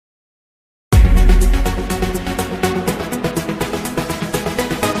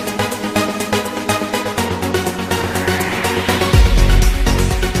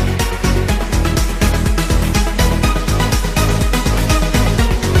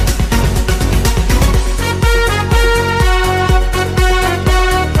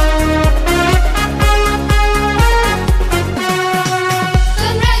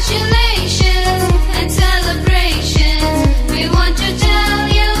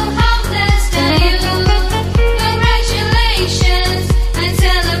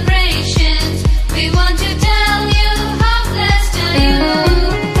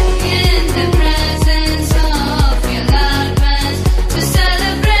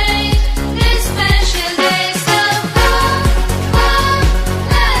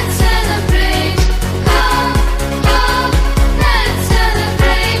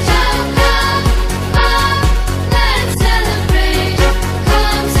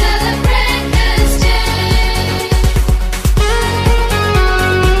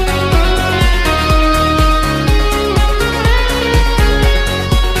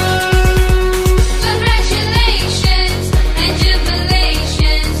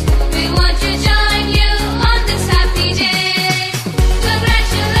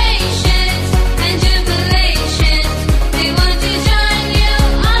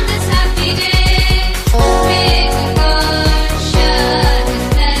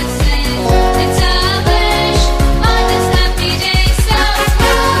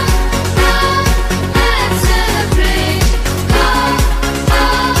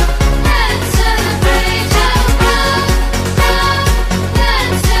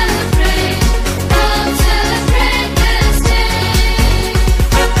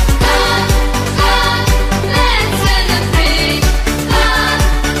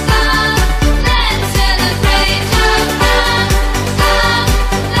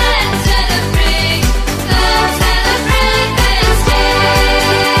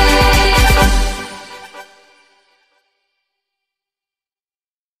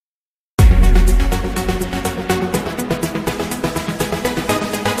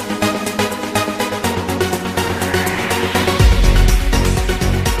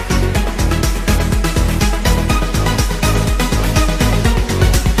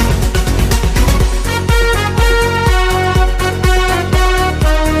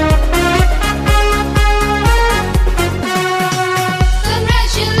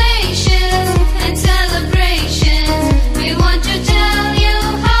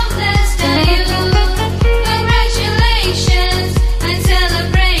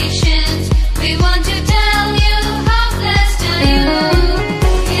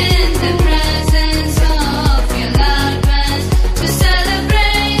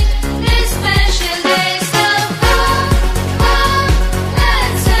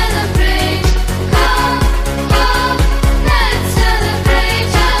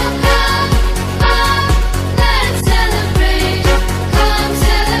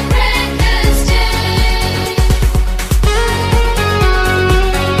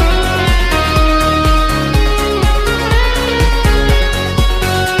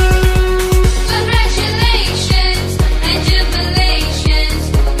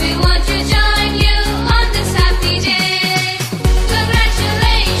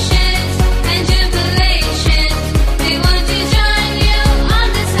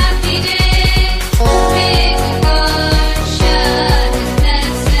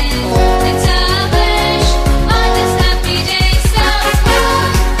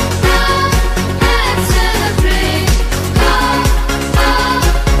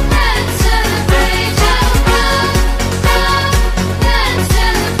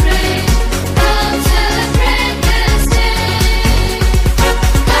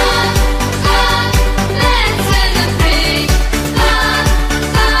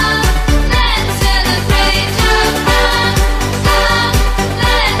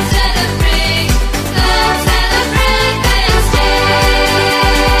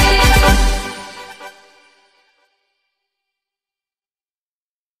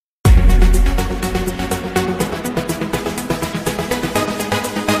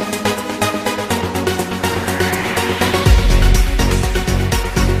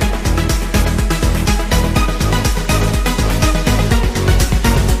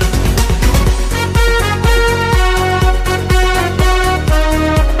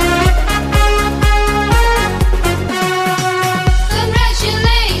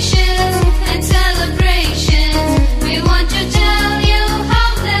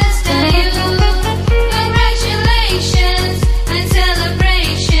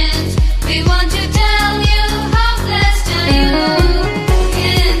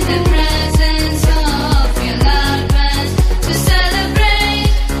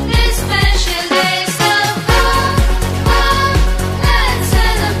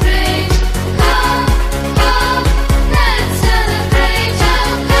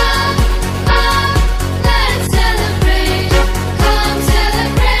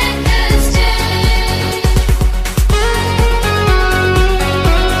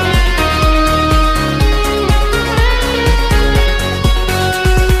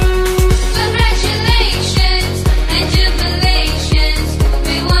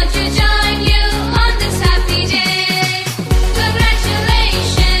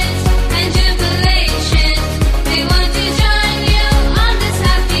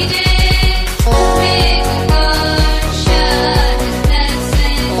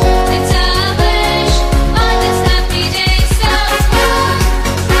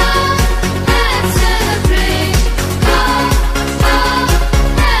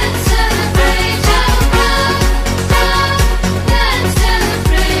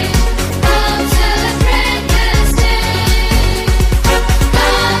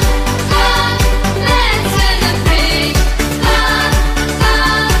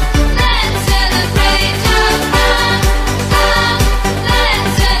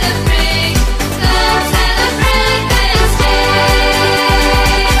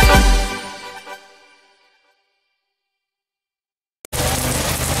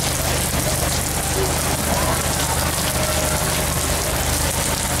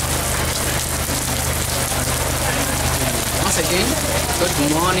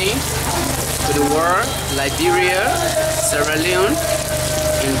Good morning to the world, Liberia, Sierra Leone,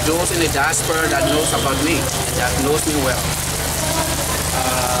 and those in the diaspora that knows about me and that knows me well.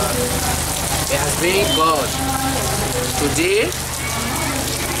 It has been God. Today,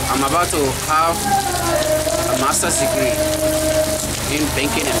 I'm about to have a master's degree in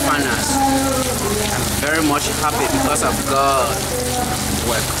banking and finance. I'm very much happy because of God's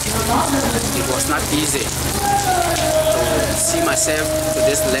work. It was not easy to see myself to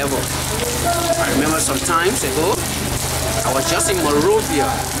this level. I remember some times ago, I was just in Monrovia,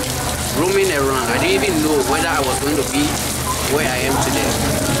 roaming around. I didn't even know whether I was going to be where I am today.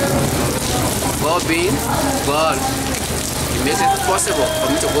 God being God, He makes it possible for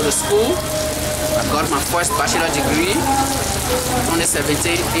me to go to school. I got my first bachelor degree in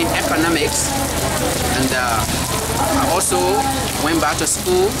 2017 in economics, and I also went back to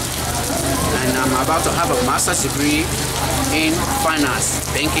school, and I'm about to have a master's degree in finance,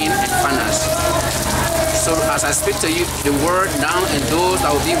 banking and finance. So as I speak to you, the word now, and those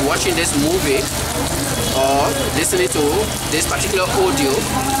that will be watching this movie or listening to this particular audio,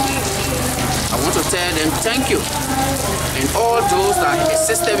 I want to tell them thank you, and all those that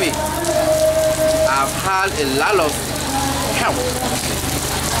assisted me. I've had a lot of help.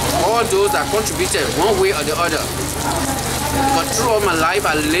 All those that contributed one way or the other. Because throughout my life,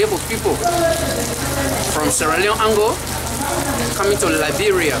 I live with people from Sierra Leone, Ango, coming to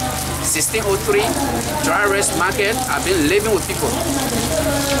Liberia, 1603, Dry Rest Market. I've been living with people.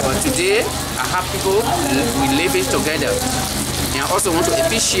 But today, I have people we living together. And I also want to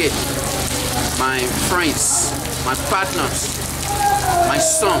appreciate my friends, my partners, my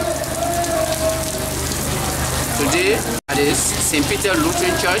son. Today at is St. Peter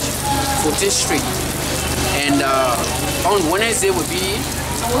Lutheran Church, 14th Street. And on Wednesday will be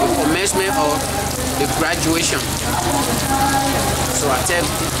the commencement of the graduation. So I tell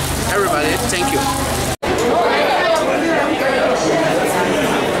everybody, thank you.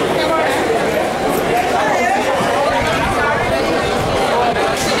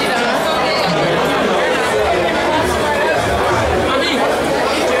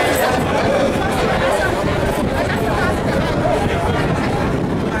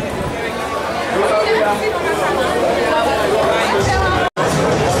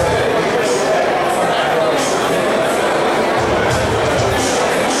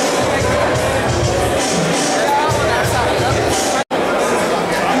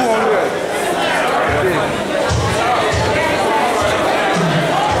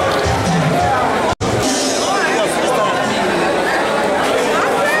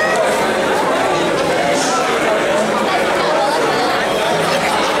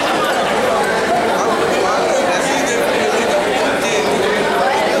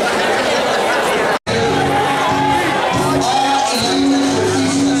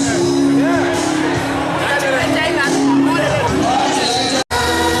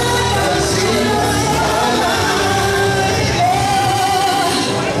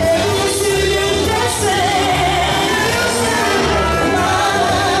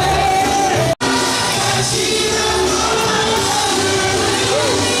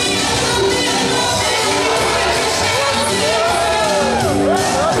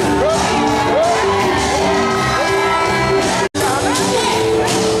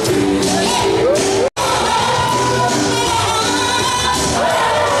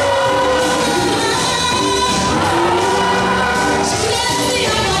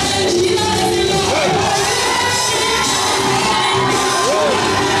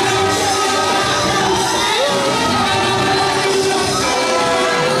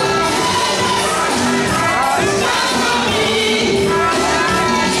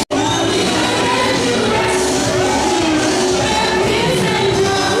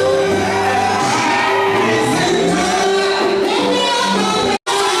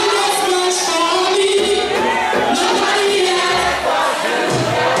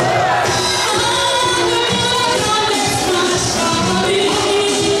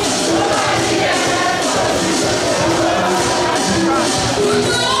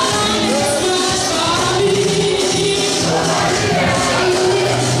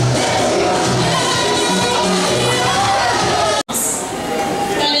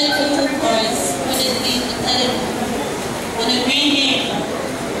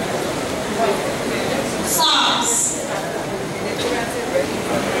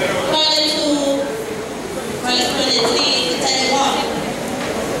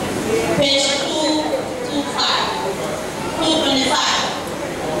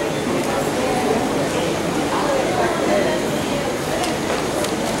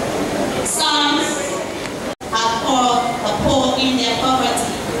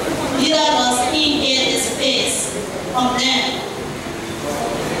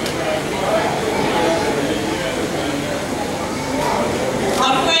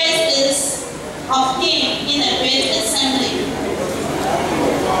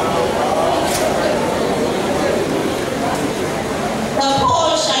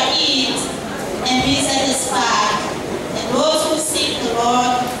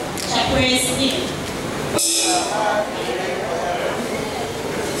 him.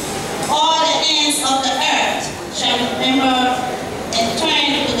 All the ends of the earth shall remember and turn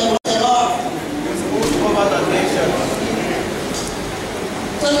to the Lord.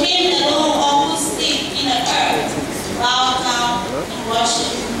 To him alone all who sleep in the earth bow down and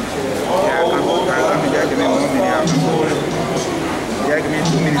worship.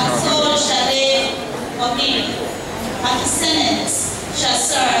 A soul shall live for him, and descendants shall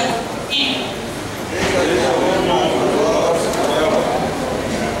serve him.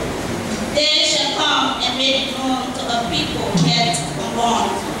 They shall come and make known to a people yet unborn.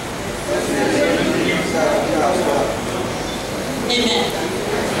 Amen.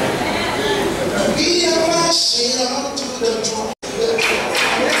 We are marching on to the throne.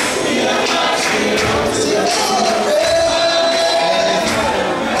 We are marching on to the throne.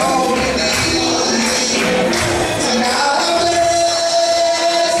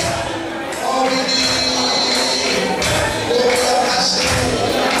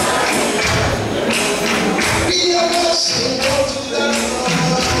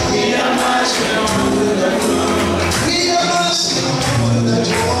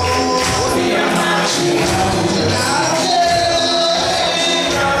 We are marching on to the throne.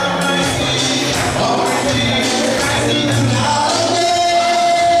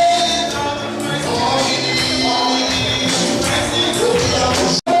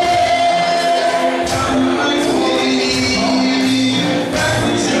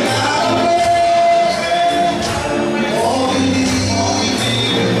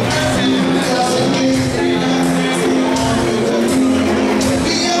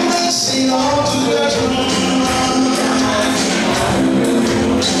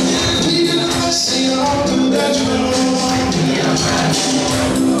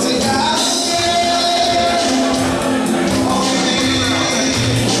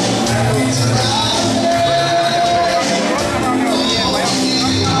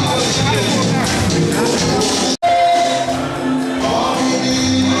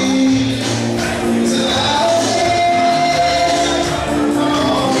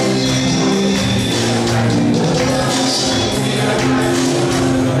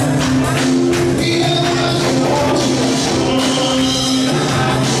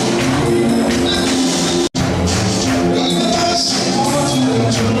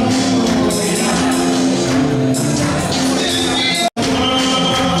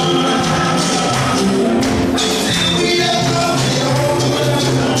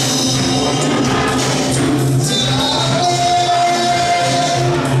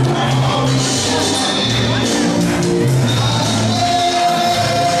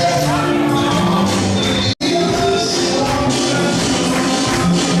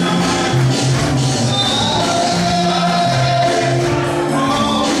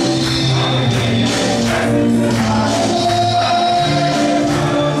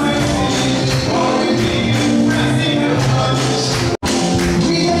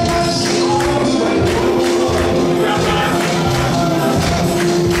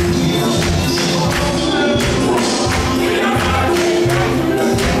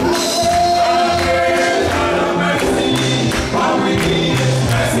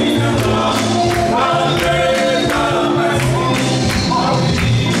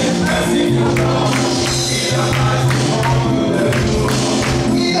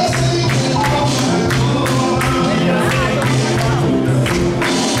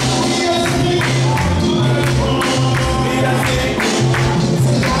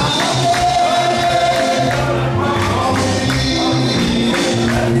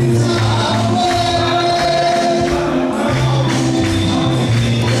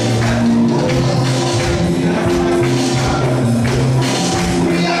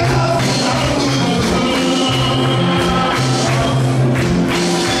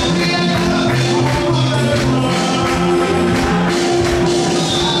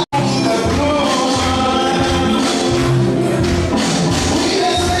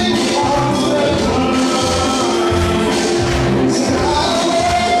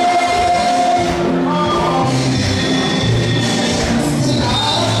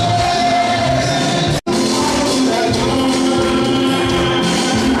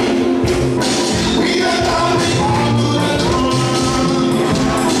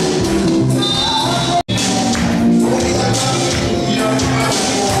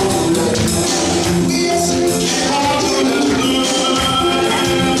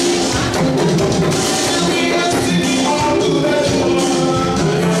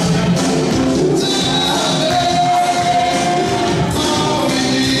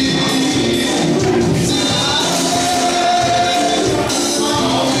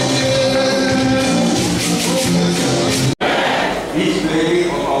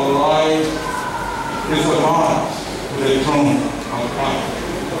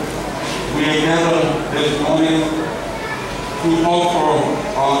 we are gathered this morning to offer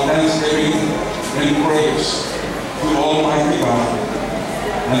our thanksgiving and praise to Almighty God.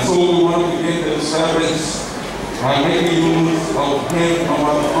 And so we want to begin the service by making use of hymn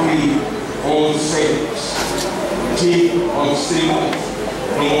number 3, Old Saints, Chief of Sinners,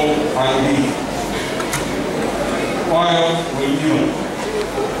 Lord I Thee. Choir will kneel.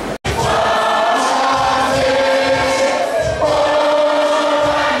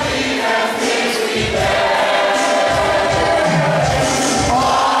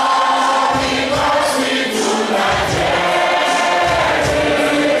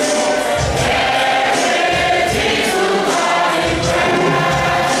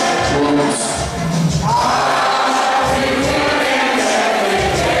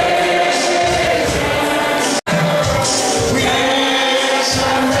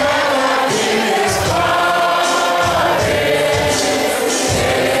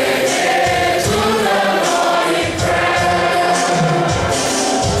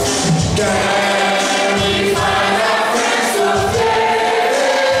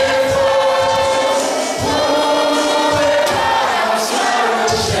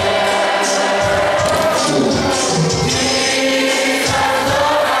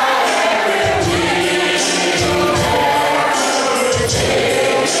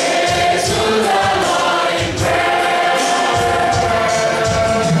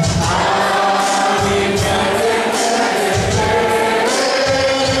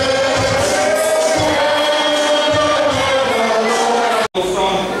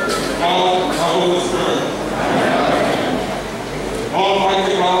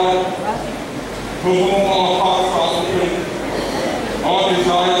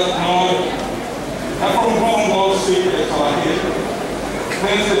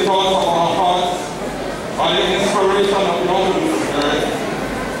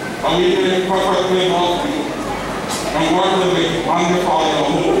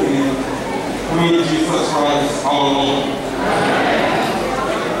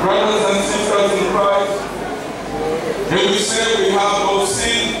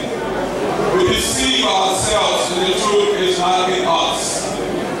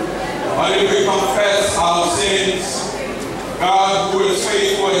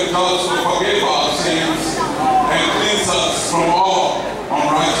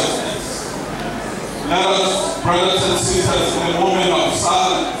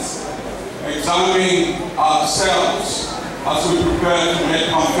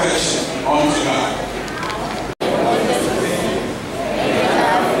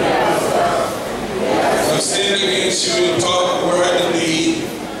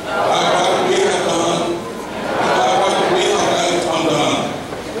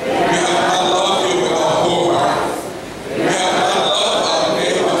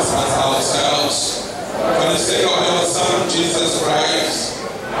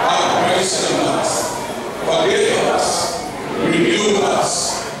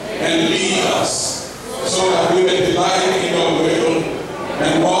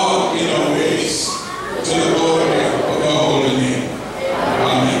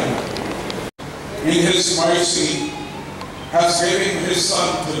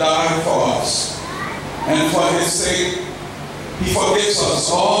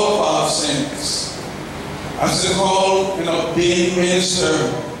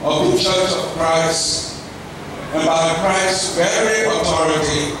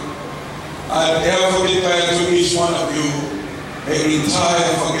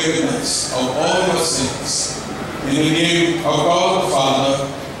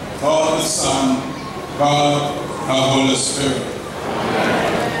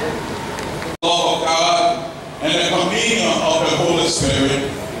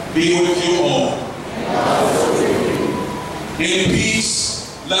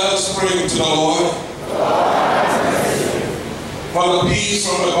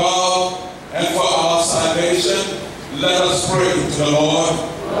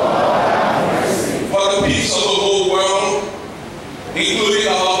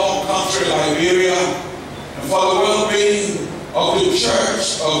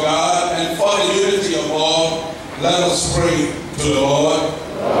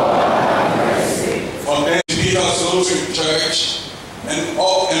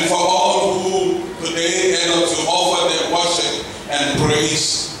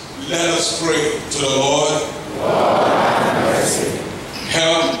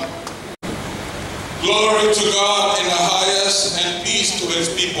 Glory to God in the highest, and peace to his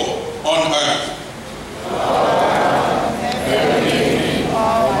people on earth.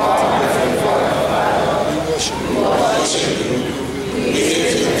 We worship you. We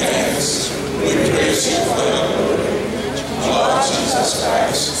give you thanks.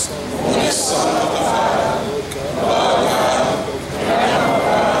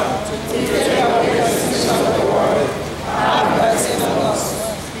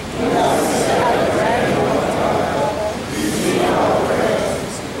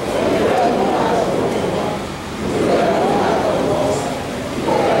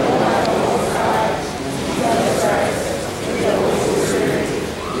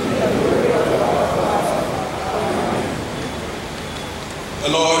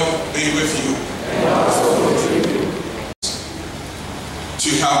 be with you. To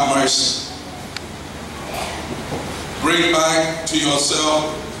have mercy. Bring back to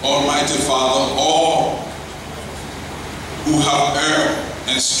yourself, Almighty Father, all who have erred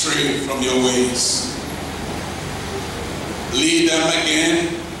and strayed from your ways. Lead them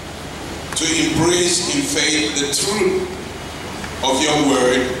again to embrace in faith the truth of your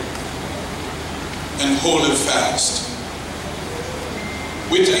word and hold it fast.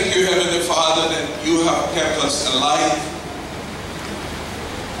 We thank you, Heavenly Father, that you have kept us alive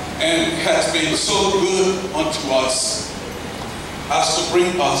and has been so good unto us as to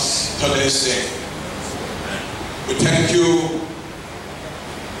bring us to this day. We thank you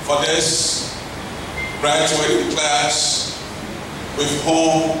for this graduating class with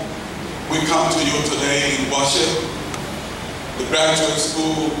whom we come to you today in worship, the graduate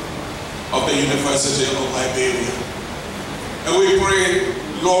school of the University of Liberia. And we pray,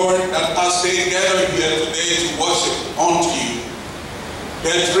 Lord, that as they gather here today to worship unto you,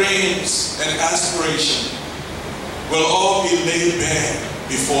 their dreams and aspirations will all be laid bare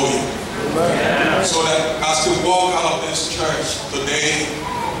before you. Amen. So that as they walk out of this church today,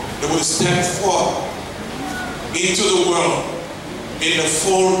 they will step forth into the world in the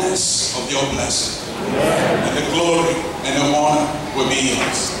fullness of your blessing. Amen. And the glory and the honor will be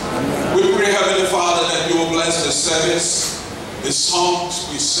yours. Amen. We pray, Heavenly Father, that you will bless the service, the songs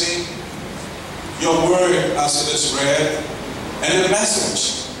we sing, your word as it is read, and the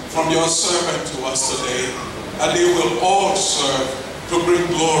message from your servant to us today, and they will all serve to bring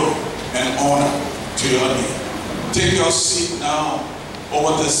glory and honor to your name. Take your seat now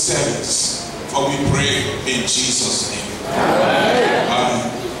over the service, for we pray in Jesus' name. Amen.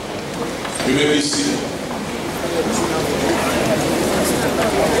 Amen. You may be seated.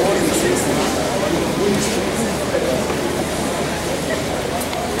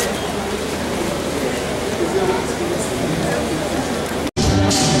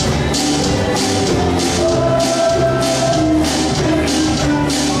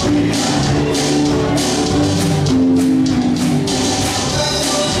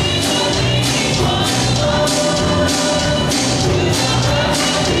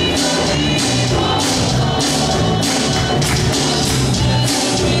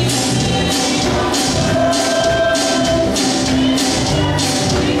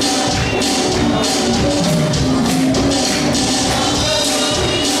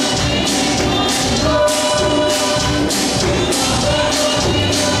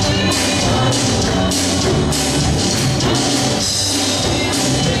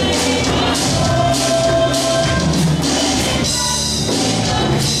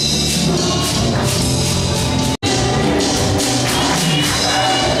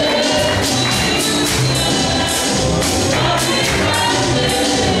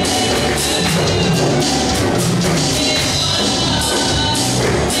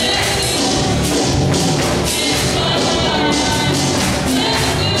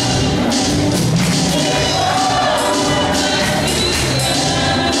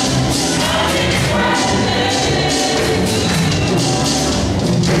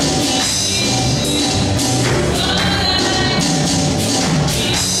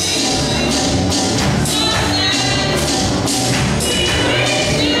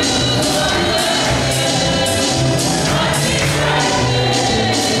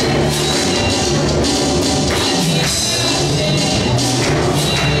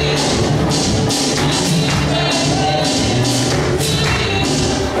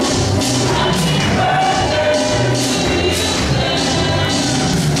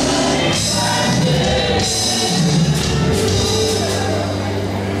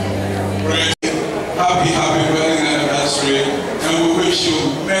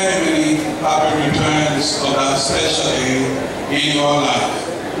 In your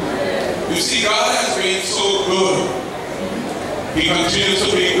life. You see, God has been so good. He continues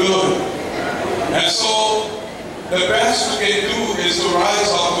to be good. And so, the best we can do is to rise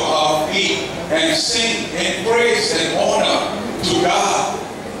up to our feet and sing in praise and honor to God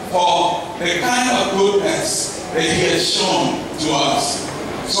for the kind of goodness that He has shown to us.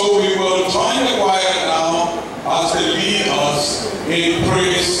 So we will join the choir now as they lead us in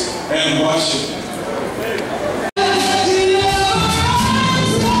praise and worship. Thank you.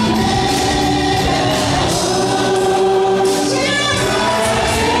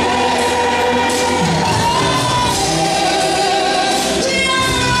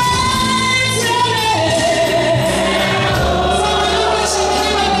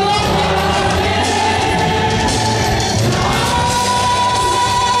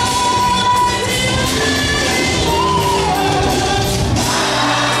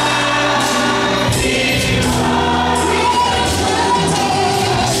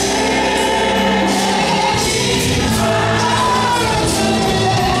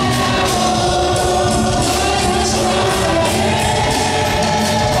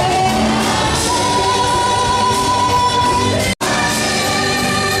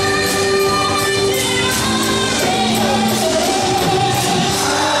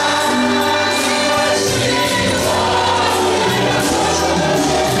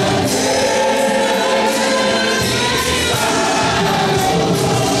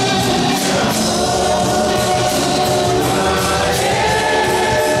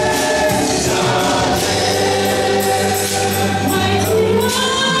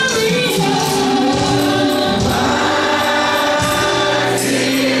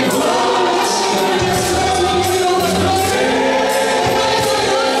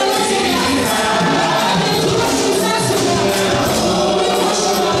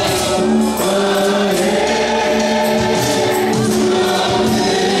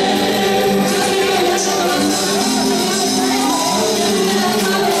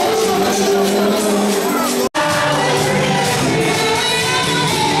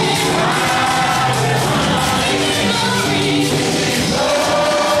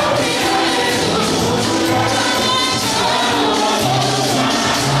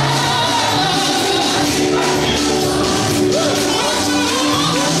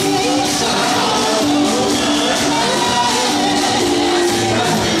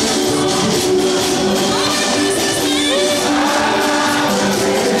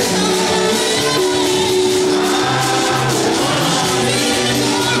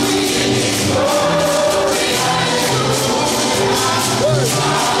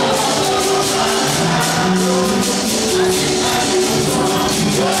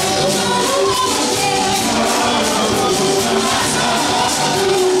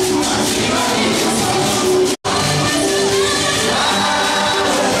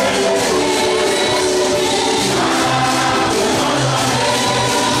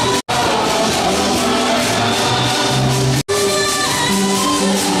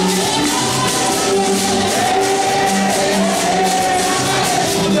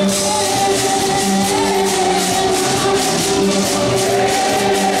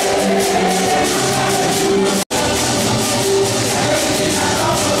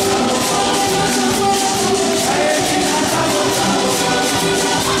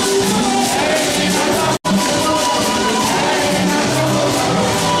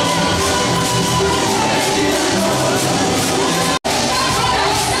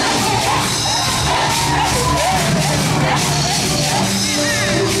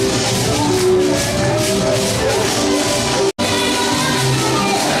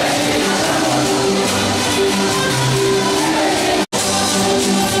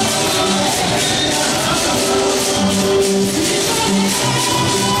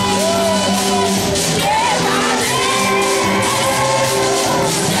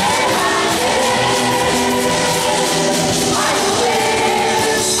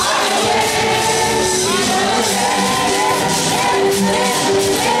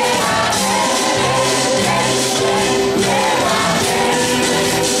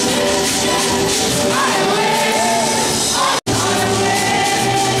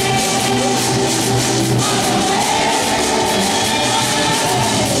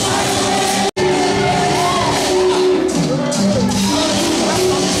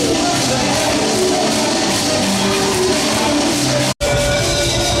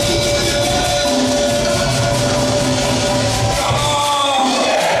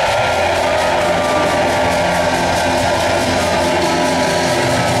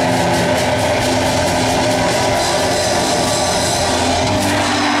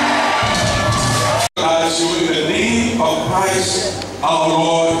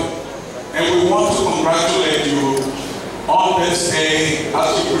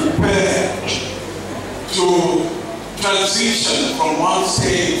 prepare to transition from one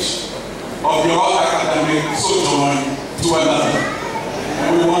stage of your academic sojourn to another.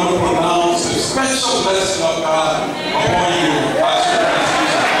 And we want to pronounce a special blessing of God upon you as you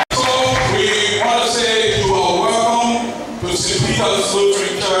transition. So we want to say you are welcome to St. Peter's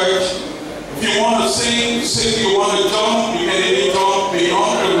Lutheran Church. If you want to sing, if you want to jump, you can even jump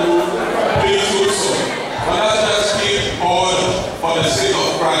beyond the roof. Please do so. But let's just keep order for the sake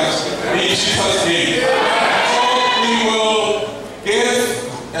of Christ. In Jesus' name. So we will give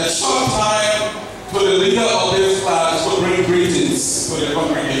a short time to the leader of this class to bring greetings to the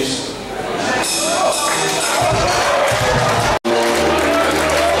congregation.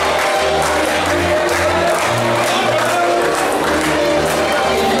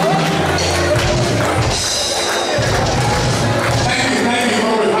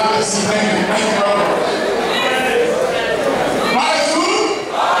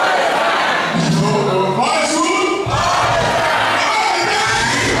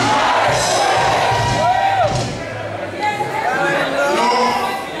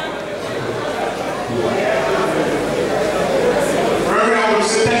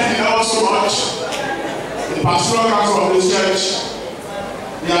 The pastoral council of this church,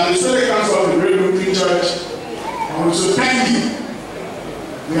 the administrative council of the Great Lutheran Church, and we should thank you.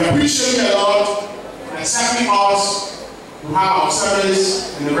 We appreciate you a lot for accepting us to have our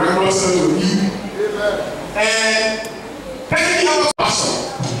service and the regular service with you. And thank you our pastor.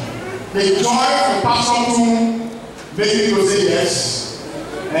 The joy of the pastor to make me to say yes.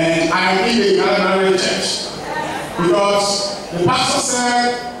 And I am in the United Church because the pastor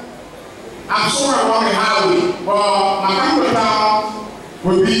said, I'm sorry about the highway, but my coming down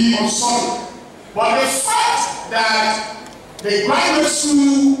will be on Sunday. But the fact that the graduate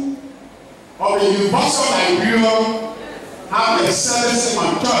school of the University of Nigeria have a service in my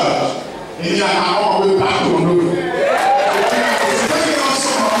church, and then I can all the way back to Honolulu. Thank you all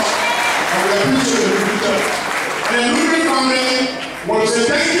so much, and we appreciate the Lutheran Church. And the Lutheran family want to say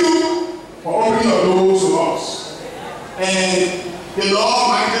thank you for opening your doors to us. And the Lord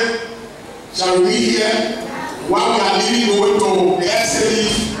Almighty shall we here while we are leaving going to the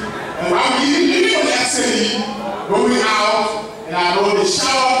SAE, and while we are leaving from the SAE, going out, and I know the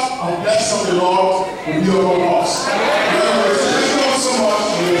shower of blessing of the Lord will be upon us. Thank you all so much,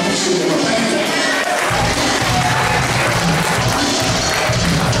 and we appreciate you. Thank you.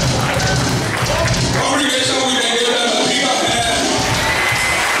 Congregation, we can give them a big hand.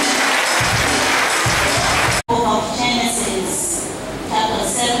 Book of Genesis, chapter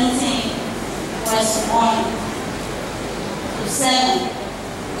 17. Verse 1 to 7.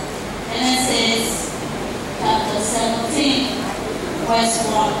 Genesis chapter 17, verse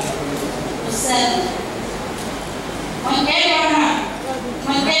 1 to 7. When Abraham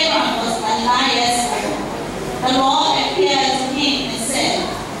was 9 years old, the Lord appeared to him and said,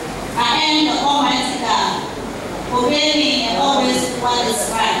 I am the Almighty God. Obey me and always do what is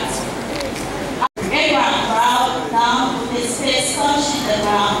right. Abraham bowed down with his face touching the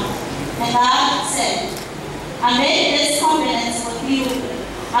ground. And God said, I made this covenant with you.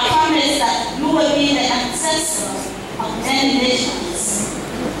 I promise that you will be the ancestor of many nations.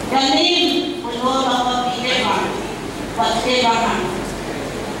 Your name will no longer be Abraham, but Abraham.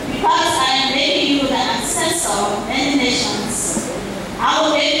 Because I am making you the ancestor of many nations, I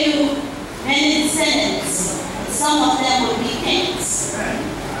will give you many descendants, and some of them will be kings.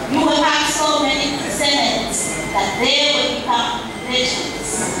 You will have so many descendants that they will become nations.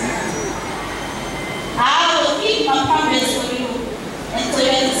 I will keep my promise to you and to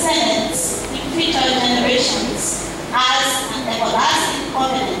your descendants in future generations as an everlasting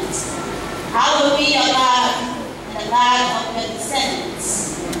covenant. I will be your God and the God of your descendants.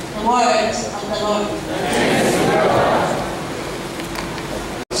 The word of the Lord.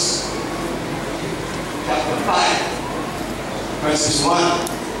 Chapter 5, verses 1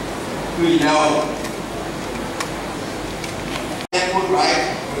 to 11. And put right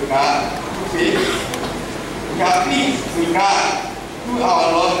with God to faith. We have peace with God through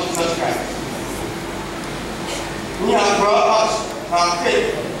our Lord Jesus Christ. He has brought us from faith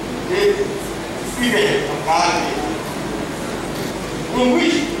to the Spirit of God, in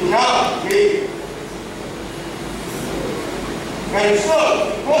which we now live. And so,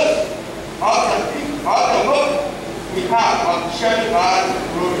 because of the hope we have of sharing God's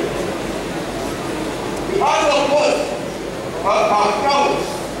glory, we also boast of our troubles,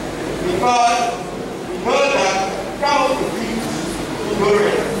 because we know that trouble leads to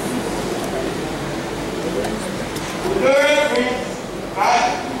glory. Glory brings God's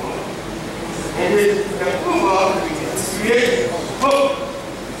approval, and His approval creates hope.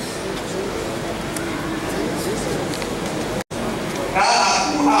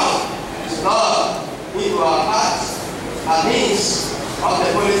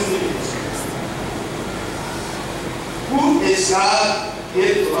 God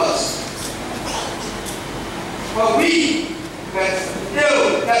gave to us. But we were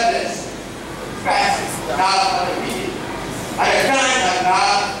still helpless, fast down on the wicked, at the time that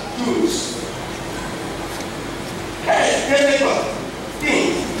God chose. It is difficult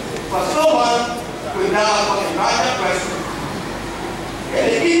thing for someone to die for the right person. It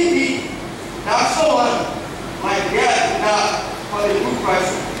is easy that someone might get to die for the good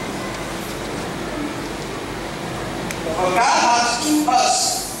person. But God has told us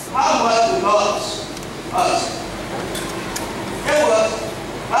how much He loves us. It was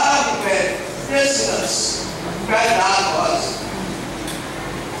while we were still sinners, Christ died for us.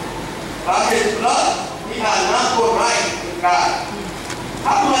 By His blood, we are now go right with God.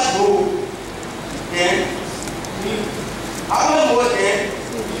 How much more then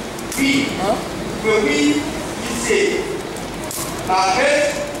will we be saved? By faith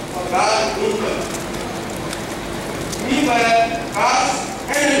for God's kingdom. We were God's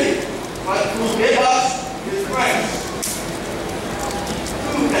enemy, but He gave us His friends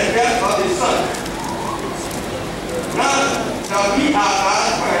through the death of His Son. Now that we are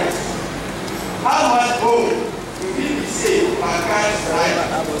God's friends, how much more will we be saved by Christ's life?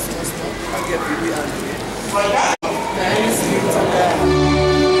 For that, thanks be to God.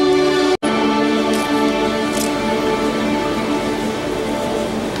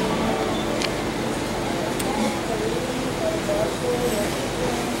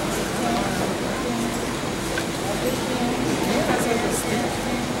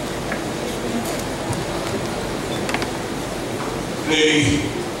 The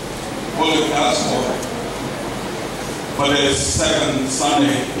Holy Gospel for the second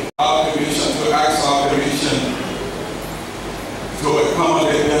Sunday, our permission to ask our permission to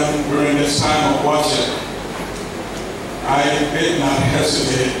accommodate them during this time of worship. I did not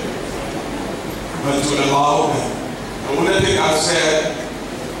hesitate, but to allow them. The only thing I said,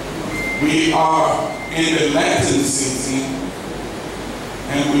 we are in the Lenten season,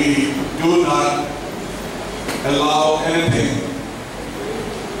 and we do not allow anything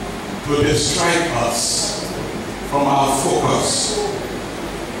to distract us from our focus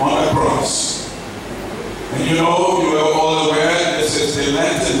on the cross. And you know, you are all aware, this is the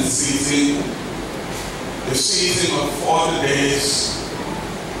Lenten season, the season of 40 days,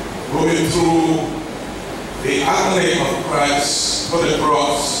 going through the agony of Christ to the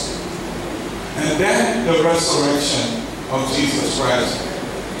cross, and then the resurrection of Jesus Christ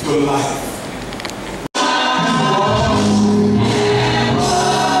to life.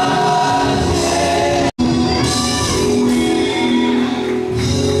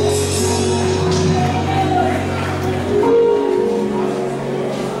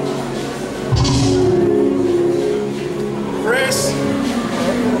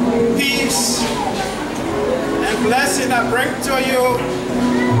 Blessing I bring to you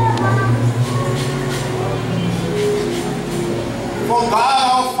from God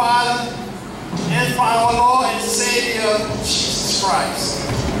our Father and from our Lord and Savior Jesus Christ.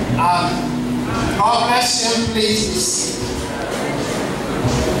 God bless you, please be seated.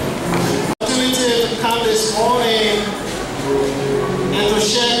 Opportunity to come this morning and to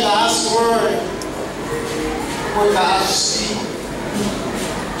share God's word with God's people.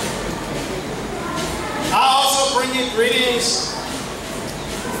 I also bring you greetings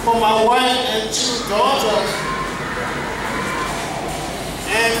from my wife and 2 daughters,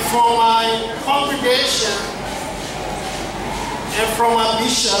 and from my congregation, and from my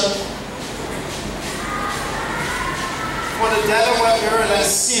bishop for the Delaware area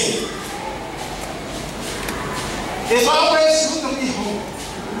scene. It's always good to be home,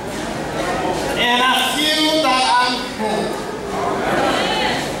 and I feel that I'm home.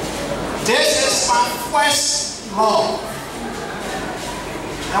 This is my first love.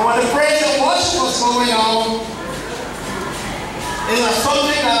 And when the praise and worship was going on, it was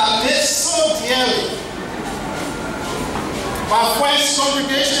something that I did so dearly. My first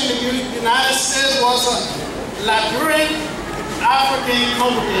congregation in the United States was a Liberian African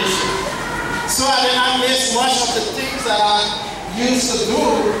congregation. So I did not miss much of the things that I used to do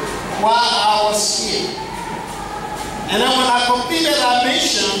while I was here. And then when I completed that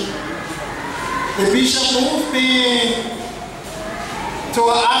mission, the bishop moved me to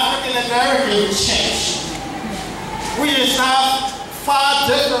an African American church, which is now far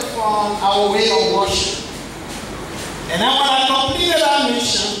different from our way of worship. And then when I completed that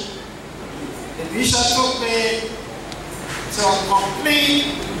mission, the bishop took me to a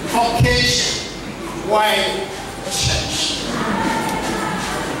complete Caucasian white church.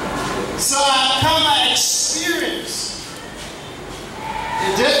 So I come to experience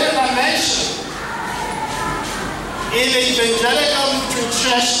the different dimensions in the evangelical Lutheran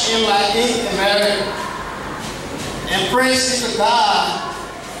church in Latin America. And praise be to God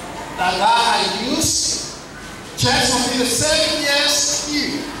that God has used just within the 7 years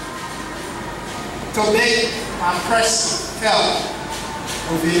here to make my presence felt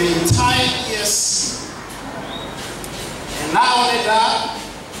within the entire years. And not only that,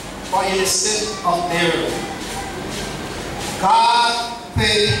 but in the state of Mary. God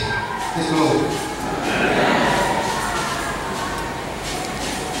take the glory.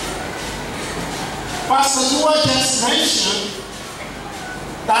 Pastor Dua just mentioned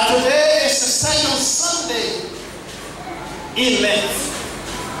that today is the second Sunday in Lent.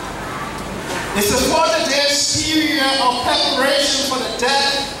 It's a 40-day period of preparation for the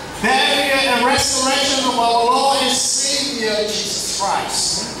death, burial, and resurrection of our Lord and Savior Jesus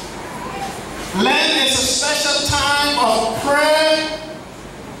Christ. Lent is a special time of prayer,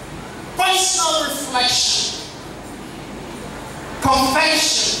 personal reflection,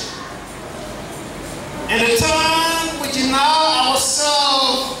 confession, and the time we deny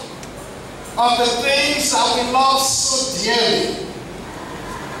ourselves of the things that we love so dearly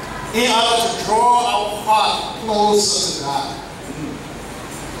in order to draw our heart closer to God.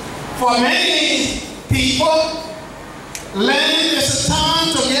 For many people, Lent is a time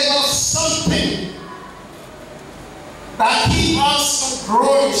to give us something that keeps us from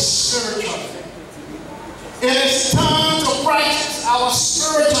growing spiritually. It is time to practice our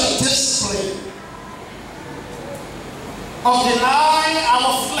spiritual discipline of denying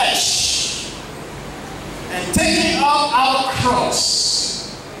our flesh and taking up our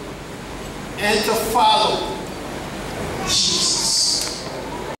cross and to follow Jesus.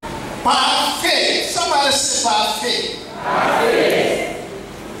 By faith, somebody say by faith. By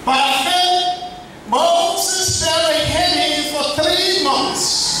faith. By faith, Moses buried him for 3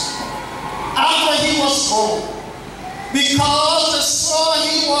 months after he was born, because they saw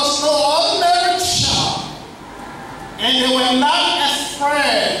he was no ordinary child, and they were not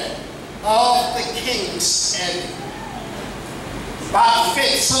afraid of the king's enemy. By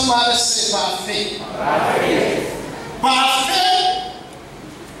faith, somebody say by faith. By faith. By faith,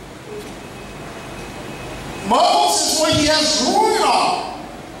 Moses, when he has grown up,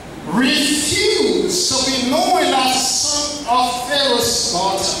 refused to be known as the son of Pharaoh's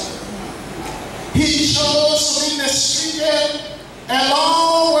daughter. He chose to be mistreated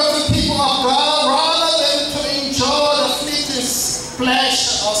along with the people of God rather than to enjoy the fleeting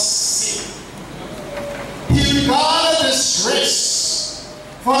pleasure of sin. He regarded this grace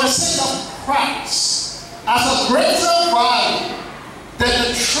for the sake of Christ as a greater value than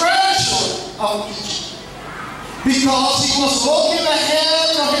the treasure of Egypt, because he was looking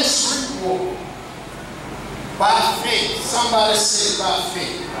ahead of his reward. By faith, somebody say by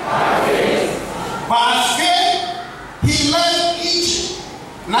faith. By faith. By faith, he left Egypt,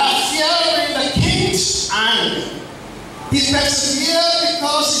 not fearing the king's anger. He persevered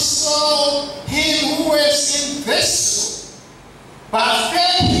because he saw him who is invisible. By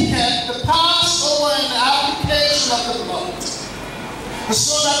faith, he kept the Passover and the application of the blood,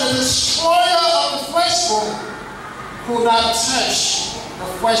 so that the destroyer of the firstborn could not touch the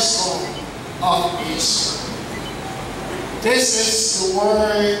firstborn of Israel. This is the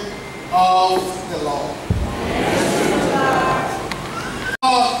word of the Lord.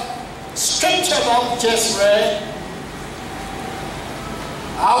 Scripture that we just read,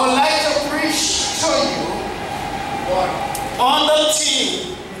 I would like to preach to you on the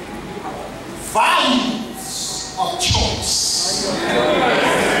theme, values of choice.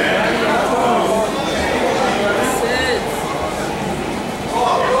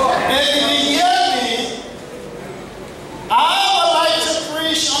 If you hear me, I would like to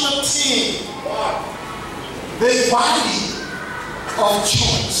preach on the theme, the value of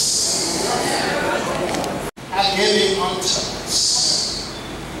choice and giving unto us.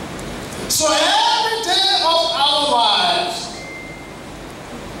 So every day of our lives,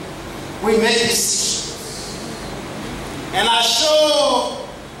 we make decisions. And I show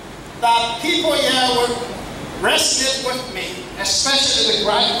that people here will resonate with me, especially the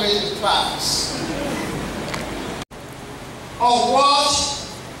graduating class, of what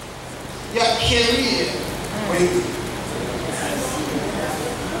your career will be.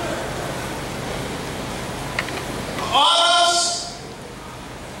 Others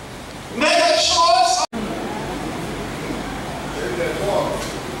make a choice.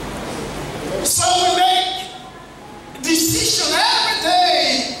 So we make decisions every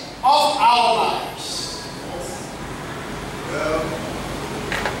day of our lives.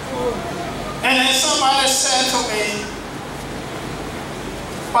 And then somebody said to me,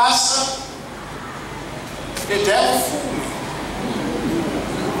 Pastor, The devil fooled me.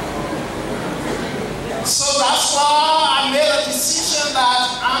 So that's why I made a decision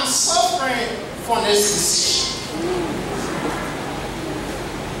that I'm suffering for this decision.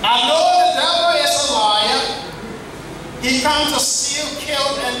 I know the devil is a liar. He comes to steal, kill,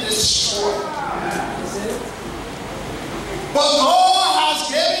 and destroy. But God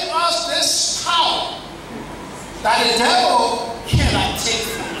has given us this power that the devil cannot take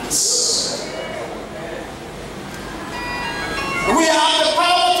from us. We have the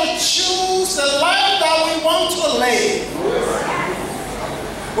power to choose the life that we want to live.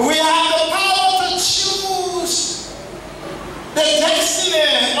 We have the power to choose the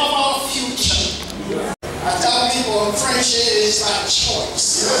destiny of our future. I tell people friendship is like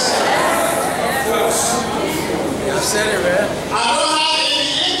choice. You said it, man. I don't have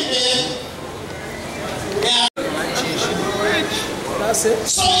any enemy. Yeah. That's it.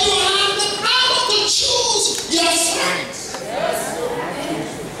 So you have the power to choose your friends.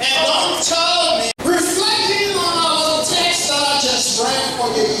 And don't tell me. Reflecting on our text that I just read for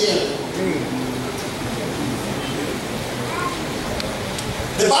you here.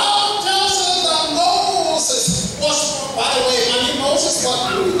 The Bible tells us that Moses was, by the way, I mean Moses was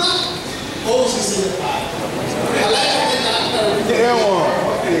not Moses in the Bible. I like it that.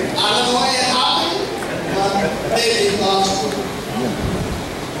 I don't know why it happened, but maybe God's will.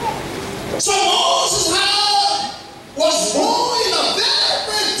 So Moses was born in a very,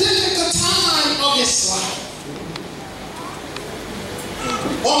 very difficult time of his life.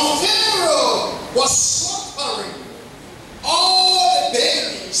 When Pharaoh was slaughtering all the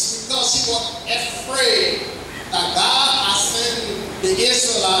babies because he was afraid that God had sent the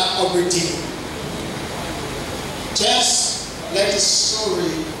Israelites a redeemer. Just like the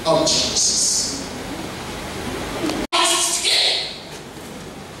story of Jesus.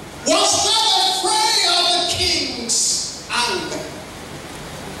 Was not afraid of the king's anger.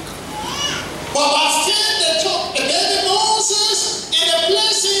 But by fear they took the baby Moses and they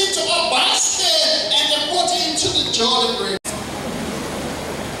placed him into a basket and they put him into the Jordan River.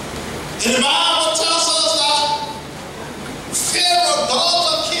 And the Bible tells us that Pharaoh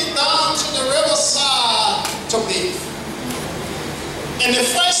daughter came down to the riverside to bathe. And the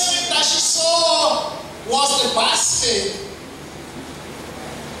first thing that she saw was the basket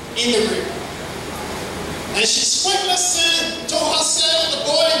in the river. And she quickly said to herself to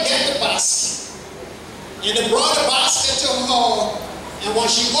go and get the basket. And they brought the basket to her. And when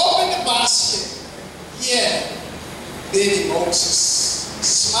she opened the basket, yeah, baby Moses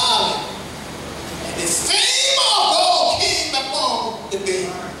smiling. And the favor of God came upon the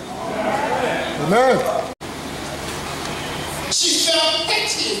baby. Amen. She felt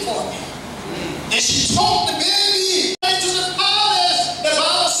pity for me. And she took the baby into the palace. The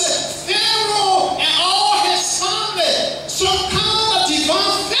Bible said Pharaoh and all his family, some kind of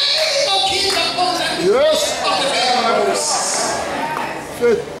divine favor came upon them. Yes. Of the baby Moses.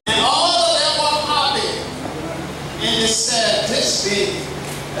 And all of them were happy. And they said, this baby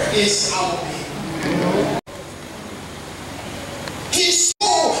is our baby.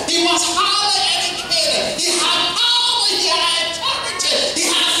 He was highly educated. He had power. He had authority. He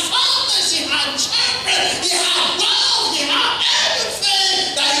had fathers. He had children. He had wealth. He had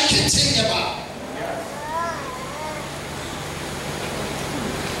everything that he could think about.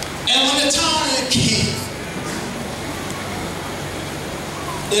 And when the time came,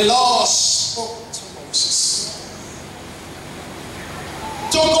 the Lord spoke to Moses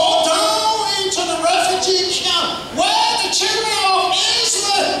to go down into the refugee camp where the children of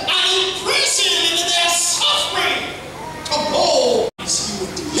Israel are in prison and they are suffering. To go, he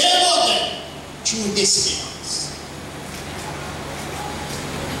will deliver them through his hands.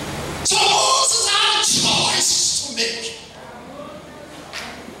 So Moses had a choice to make.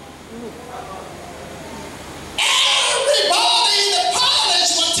 Everybody in the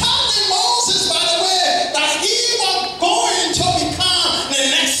palace was telling Moses, by the way, that he was going to become the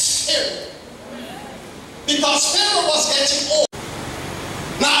next Pharaoh. Because Pharaoh was getting old.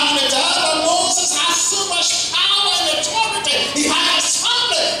 Now, the time of Moses had so much power and authority. He had his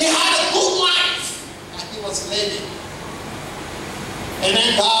family. He had a good life that he was living. And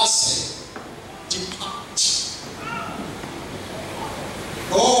then God said, depart.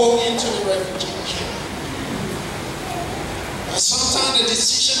 Go into the refugee camp. And sometimes the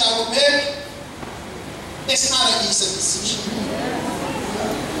decision that we make, it's not an easy decision.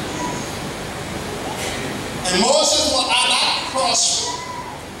 And Moses was at that crossroad.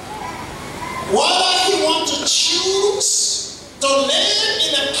 Whether he wanted to choose to live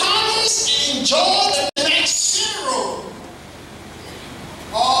in the palace and enjoy the next Pharaoh,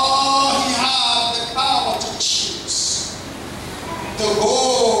 or he had the power to choose to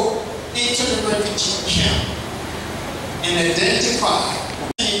go into the refugee camp and identify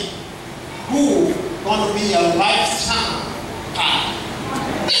who going to be a lifetime partner.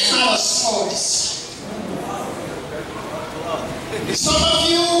 It's not a small decision. Some of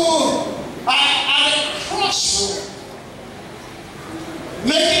you are at a crossroad,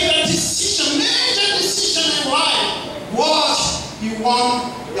 making a decision, major decision in life, what you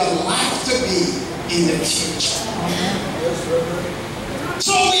want your life to be in the future.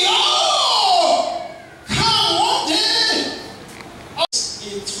 So we all come one day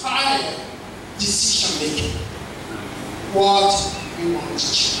entire decision making, what we want to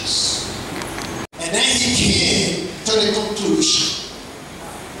choose. And then he came to the conclusion.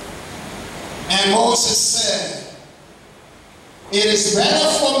 And Moses said, it is better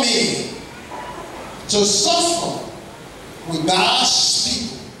for me to suffer with God's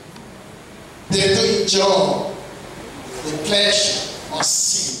people than to enjoy the pleasure of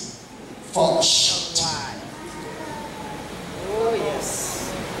sin for a short time. Oh, yes.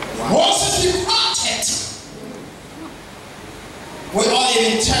 Moses departed without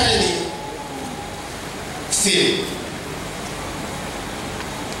entirely filled.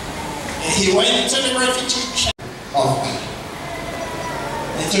 And he went to the refugee camp of God.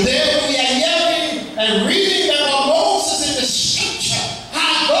 And today we are hearing and reading about Moses in the scripture,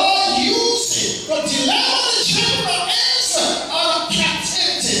 how God used it to deliver the children of Israel out of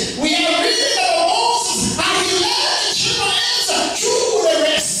captivity. We are reading about Moses, how he led the children of Israel through the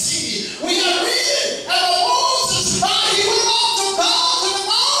Red Sea. We are reading about Moses, how he went up to God to the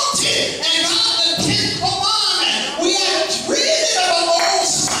mountain and got the 10th commandment. We are reading about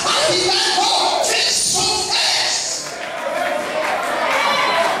Moses, how he let God fish so fast.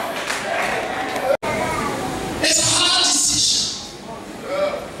 It's a hard decision.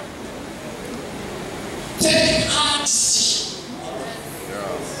 Take a hard decision.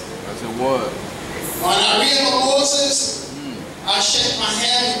 That's a word. When I read about Moses, I shake my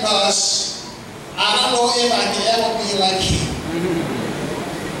head because I don't know if I can ever be like him.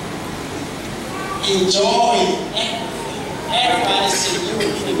 Enjoying everything. Everybody say you will be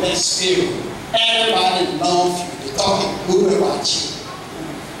the best spirit. Everybody loves you. They're talking good about you.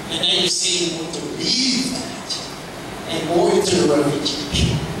 And then you say you want to leave that and go into the refugee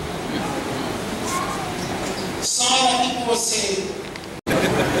camp. Some of the people will say,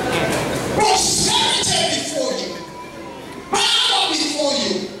 prosperity before you, power before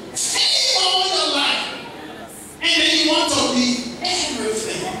you, favor on your life, and then you want to leave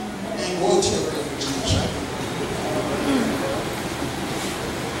everything and go to the refugee camp.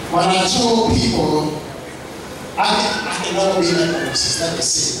 When I told people, I can never be like Moses, let me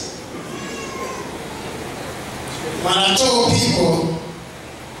say. When I told people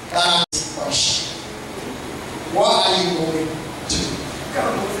that I was a question, what are you going to do?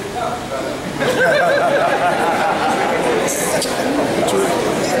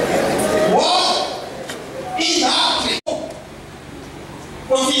 What exactly?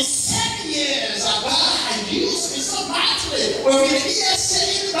 Within 7 years, God had used me so mightily. Within a year,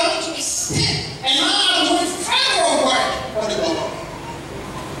 sitting down to the state, and now I'm doing federal work for the government.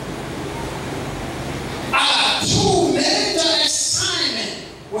 I got 2 major assignments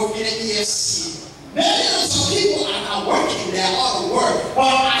within a year. Millions of people are not working there all the work, but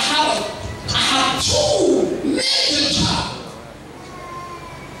I have 2 major jobs.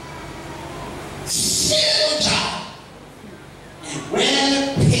 Still job and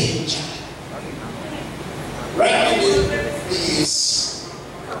well-paid job. Revenue is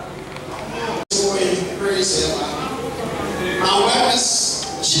going crazy. My wife is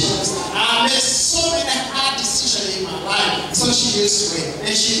I made so many hard decisions in my life, so she used to it,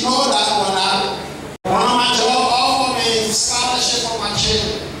 and she knows that one of my jobs offered me scholarship for my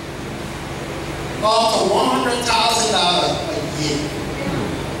children, up to $100,000 a year.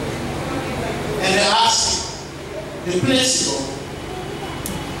 And they asked me, the principal,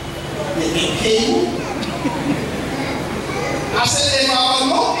 they can pay you? I said, if I was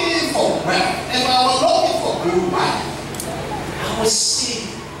looking for wealth, if I was looking for good life, I would see.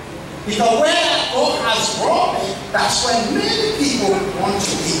 Because where God has brought me, that's where many people want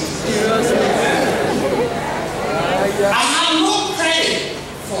to be. I have no credit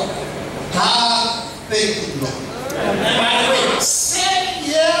for that. God, thank you, Lord. And by the way, 7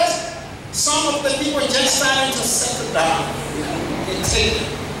 years, some of the people just starting to settle down.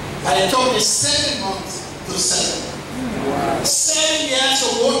 But it took me 7 months to settle. 7 years to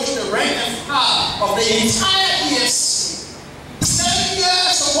go through the rank and file of the entire EFC. 7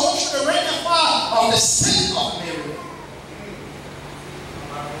 years to go through the rank and file of the state of Mary.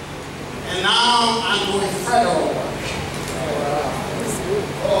 And now I'm doing federal work.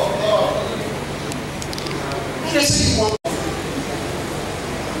 accuracy one.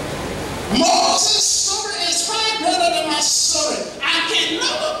 Moses' story is far greater than my story. I can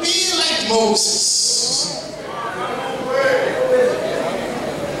never be like Moses.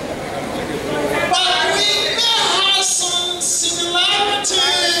 But we may have some similarity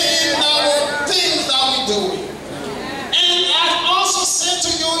in our things that we do. And I've also said to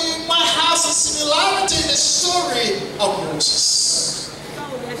you, you might have some similarity in the story of Moses.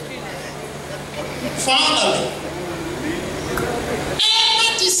 Finally,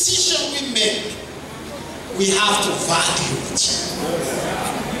 every decision we make, we have to value it.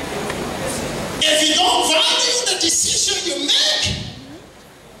 If you don't value the decision you make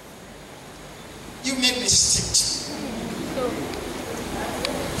mistakes.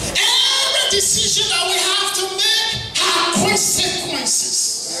 Every decision that we have to make have consequences.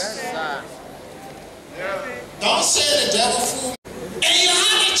 Don't say the devil fooled me. And you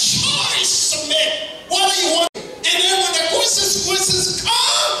have a choice to make. What do you want? And then when the consequences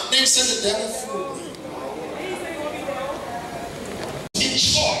come, they say the devil fooled me. In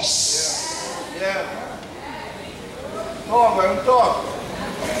choice. Yeah. Talk, man, talk.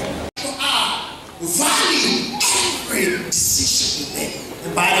 Value every decision you make.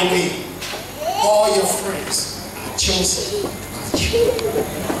 And by the way, all your friends are chosen by you.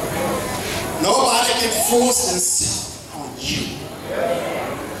 Nobody can force themselves on you.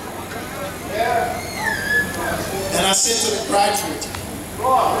 And I said to the graduate,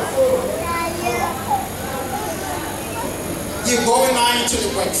 you're going now into the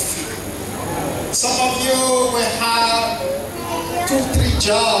work field. Some of you will have 2-3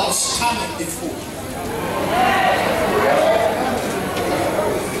 jobs coming before you.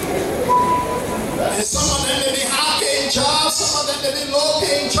 And some of them may be high-paying jobs, some of them may be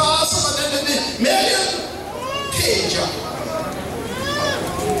low-paying jobs, some of them may be million-paying jobs.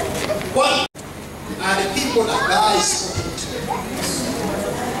 What are the people that God is speaking to?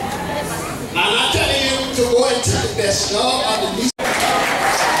 I'm not telling you to go into the best job or the least.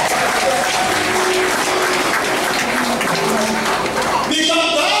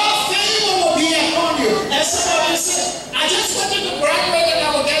 Because God's favor will be upon you. And somebody said, I just wanted to graduate and I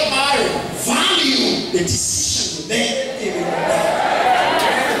will get married. Value the decision you make in your life.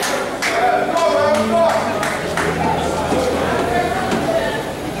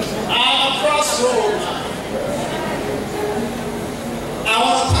 I'm a crossroad now. I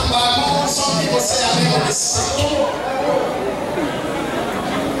want to come back home. Some people say I make a mistake.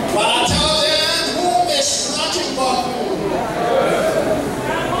 But I tell them, home is nothing but home.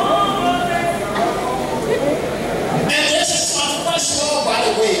 And this is my first law, by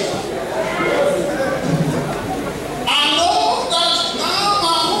the way. I know that now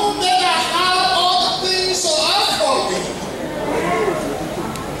my home that I have all the things to offer me.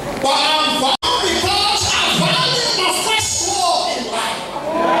 But I'm value because I value my first law in life.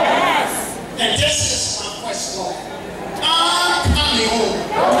 Yes. And this is my first law. I'm coming home.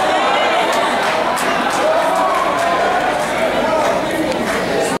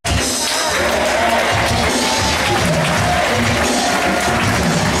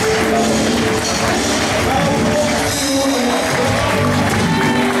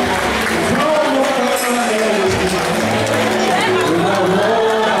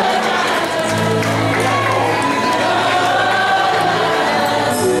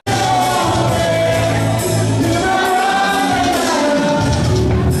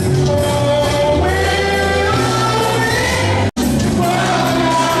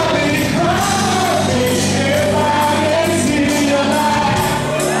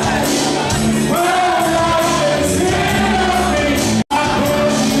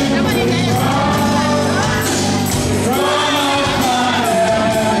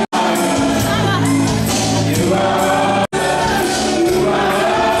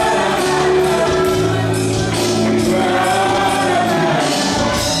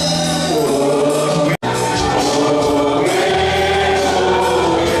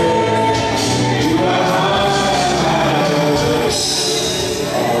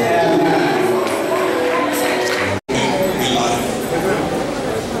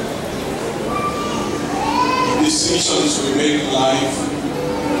 Decisions we make in life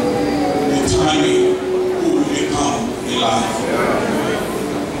determine who we become in life.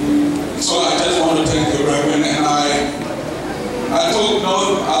 So I just want to thank you, Reverend, and I took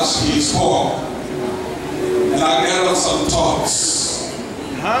note as he spoke, and I gathered some thoughts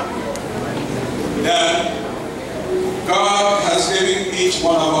that God has given each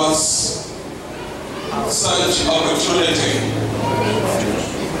one of us such opportunity,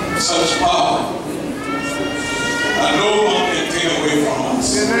 such power, that no one can take away from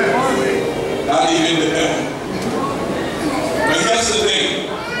us. Not even the devil.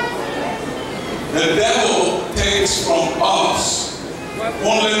 The devil takes from us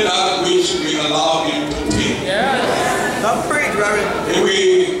only that which we allow him to take. Not preach, Reverend. If we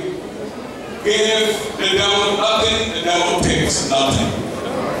give the devil nothing, the devil takes nothing.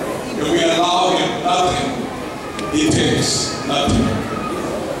 If we allow him nothing, he takes nothing.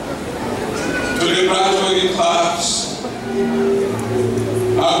 To the graduating class,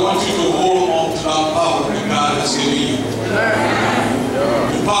 I want you to hold on to that power that God has given you.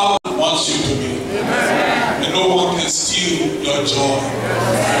 The power wants you to be. And no one can steal your joy.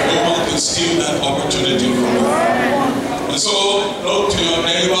 No one can steal that opportunity from you. And so, look to your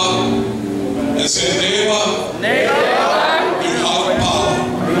neighbor and say, neighbor, you have power.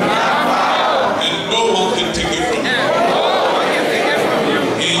 And no one can take it from you.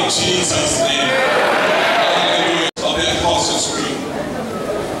 In Jesus' name. Hallelujah. Of the Apostles' Creed.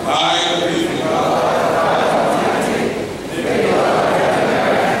 I believe in God.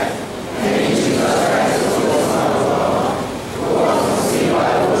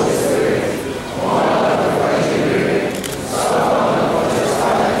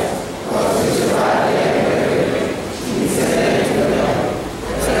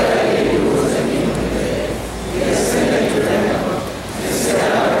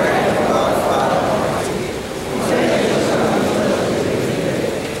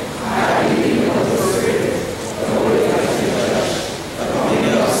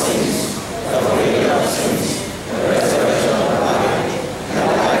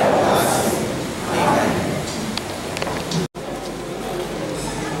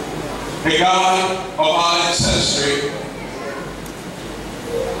 The God of our ancestry,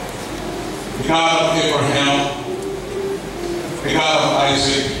 the God of Abraham, the God of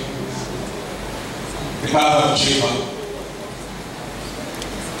Isaac, the God of Jacob,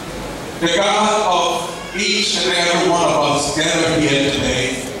 the God of each and every one of us gathered here today,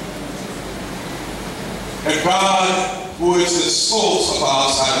 the God who is the source of our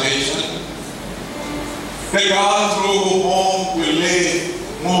salvation, the God through whom we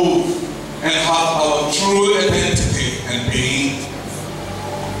live, move, and have our true identity and being.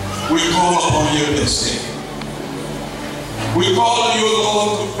 We call upon you this day. We call on you,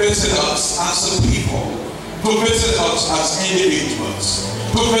 Lord, to visit us as a people, to visit us as individuals,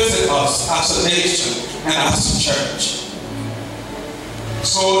 to visit us as a nation and as a church.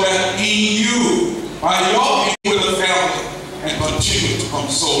 So that in you, by your being with the family, and continue to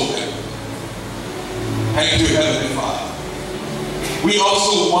console them. Thank you, Heavenly Father. We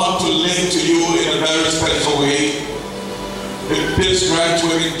also want to link to you in a very special way in this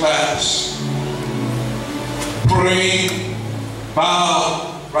graduating class. Praying,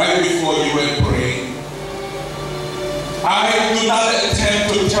 bow right before you and praying. I do not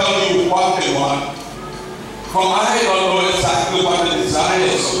attempt to tell you what they want, for I don't know exactly what the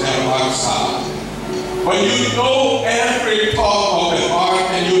desires of their hearts are. But you know every thought of the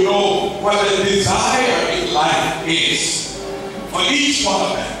heart, and you know what the desire in life is for each one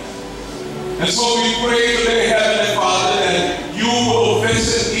of them. And so we pray today, Heavenly Father, that you will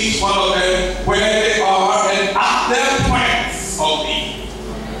visit each one of them where they are and at their points of need,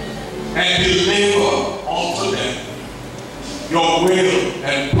 and deliver unto them your will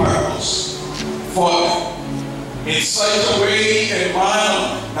and purpose for them in such a way and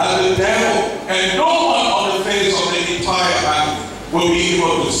manner that the devil and no one on the face of the entire earth will be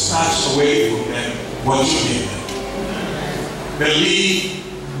able to snatch away from them what you give them. They leave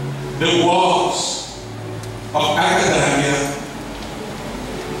the walls of academia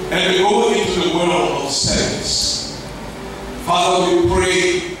and they go into the world of service. Father, we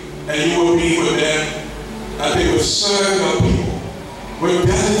pray that you will be with them, that they will serve your people with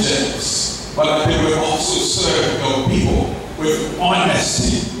diligence, but that they will also serve your people with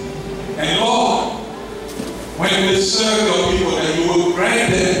honesty. And Lord, when they serve your people, that you will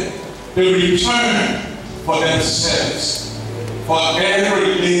grant them the return for their service. For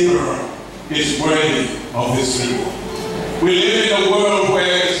every laborer is worthy of his reward. We live in a world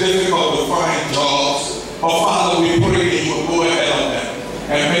where it's difficult to find jobs, but Father, we pray that you will go ahead of them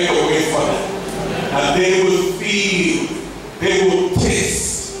and make a way for them. And they will feel, they will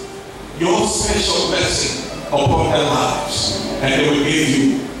taste your special blessing upon their lives, and they will give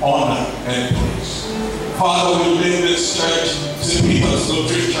you honor and praise. Father, we lift this church, St. Peter's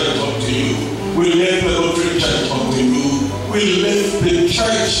Lutheran Church, unto you. We lift the Lutheran Church unto you. We lift the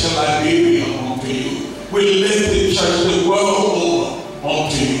church in Liberia unto you. We lift the church the world over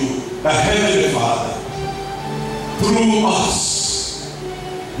unto you. The Heavenly Father, through us,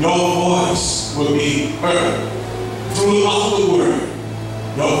 your voice will be heard throughout the world.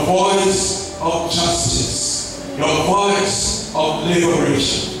 Your voice of justice, your voice of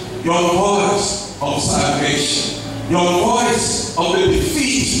liberation, your voice of salvation, your voice of the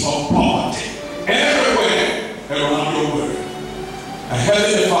defeat of poverty, everywhere around your word. And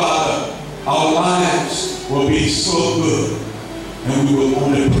Heavenly Father, our lives will be so good, and we will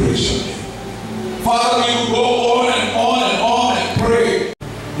only praise your name. Father, we will go on and on and on and pray.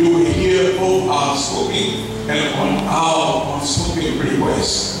 You will hear both our spoken and on our unspoken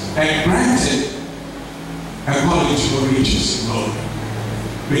requests, and grant it according to your riches and glory.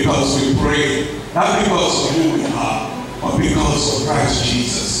 Because we pray, not because of who we are, but because of Christ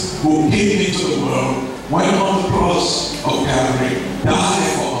Jesus, who came into the world, went on the cross of Calvary, died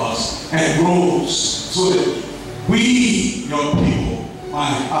for us, and rose so that we, your people,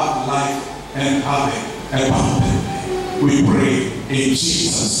 might have life and have it abundantly. We pray in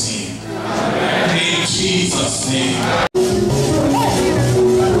Jesus' name. Amen. In Jesus' name.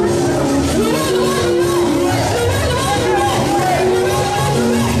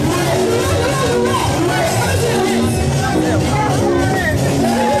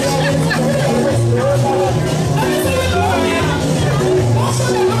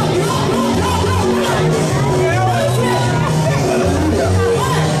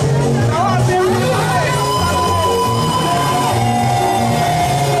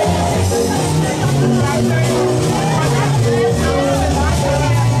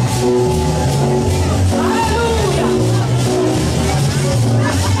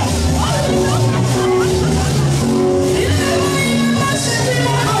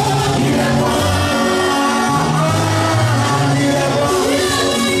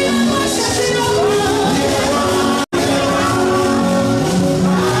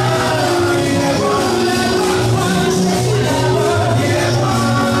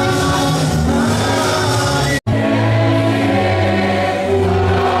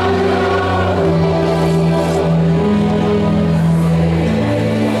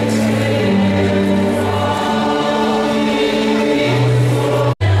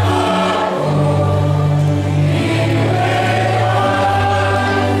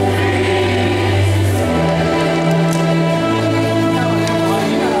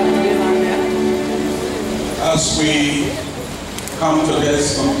 As we come to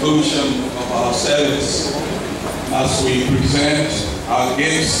this conclusion of our service, as we present our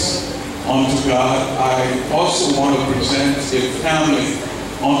gifts unto God, I also want to present a family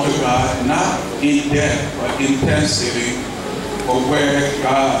unto God, not in depth, but intensively, for where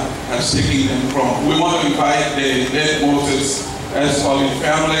God has taken them from. We want to invite the dead Moses as Holy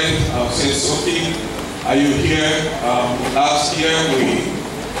family. Say, Sophie, are you here? Last year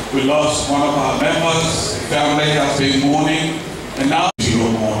we lost one of our members. The family has been mourning, and now you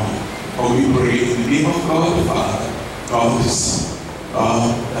are mourning. But we pray in the name of God the Father, God the Son,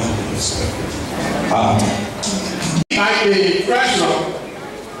 God and the Holy Spirit. Amen. Like the treasurer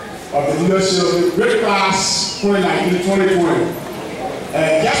of the leadership of the great class 2019-2020,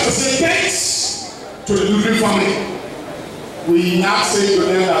 just to say thanks to the Lutheran family. We now say to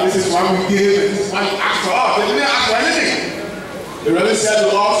them that this is what we give and this is what you ask for us. They didn't ask for anything. They really said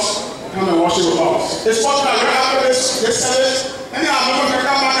to us, come and worship with us. It's possible that right after this service, any of them can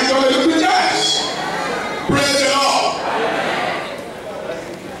come back and go to the Lutheran church. Praise the Lord.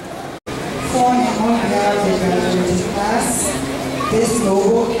 For and on behalf of the graduating class, this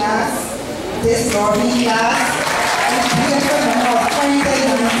noble class, this lovely class, this beautiful number of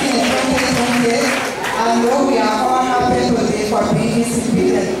 2019 and 2020, I know we are all happy today for being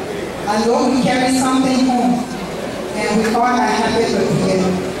distributed. I know we carry something home, and we all are happy to be here.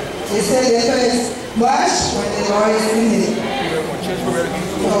 They say little is much when the Lord is in it.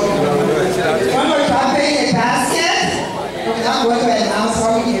 So, when we're dropping a basket, we're not going to announce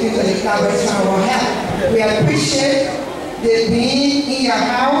what we give you to the collaboration of our help. We appreciate the being in your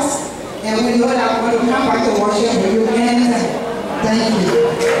house, and we know that we're going to come back to worship with you anytime. Thank you.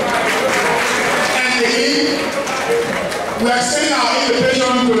 We are sending our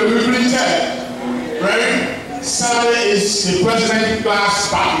invitation to the Lutheran Church. Right? Saturday is the president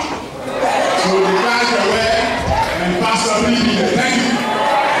class party. So the guys are aware, and Pastor will be there. Thank you.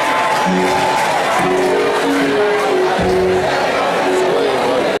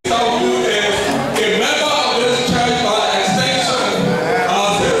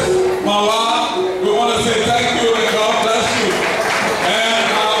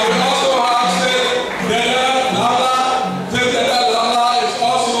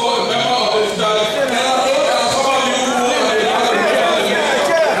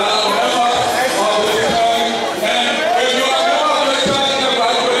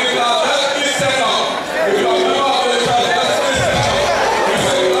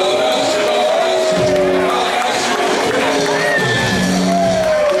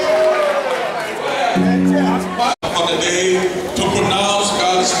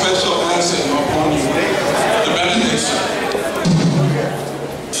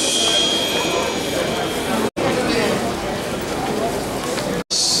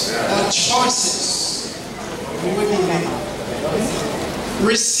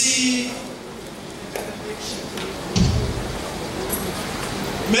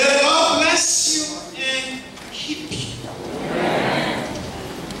 May the Lord bless you and keep you.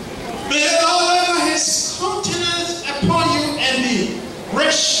 May the Lord lift his countenance upon you and be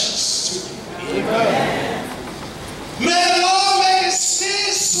gracious to you. May the Lord make his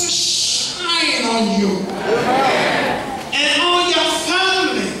face to shine on you. And on your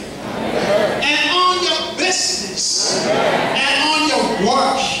family. And on your business. And on your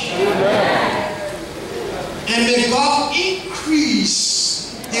work. And may God increase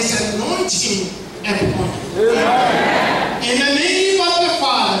his anointing upon you. In the name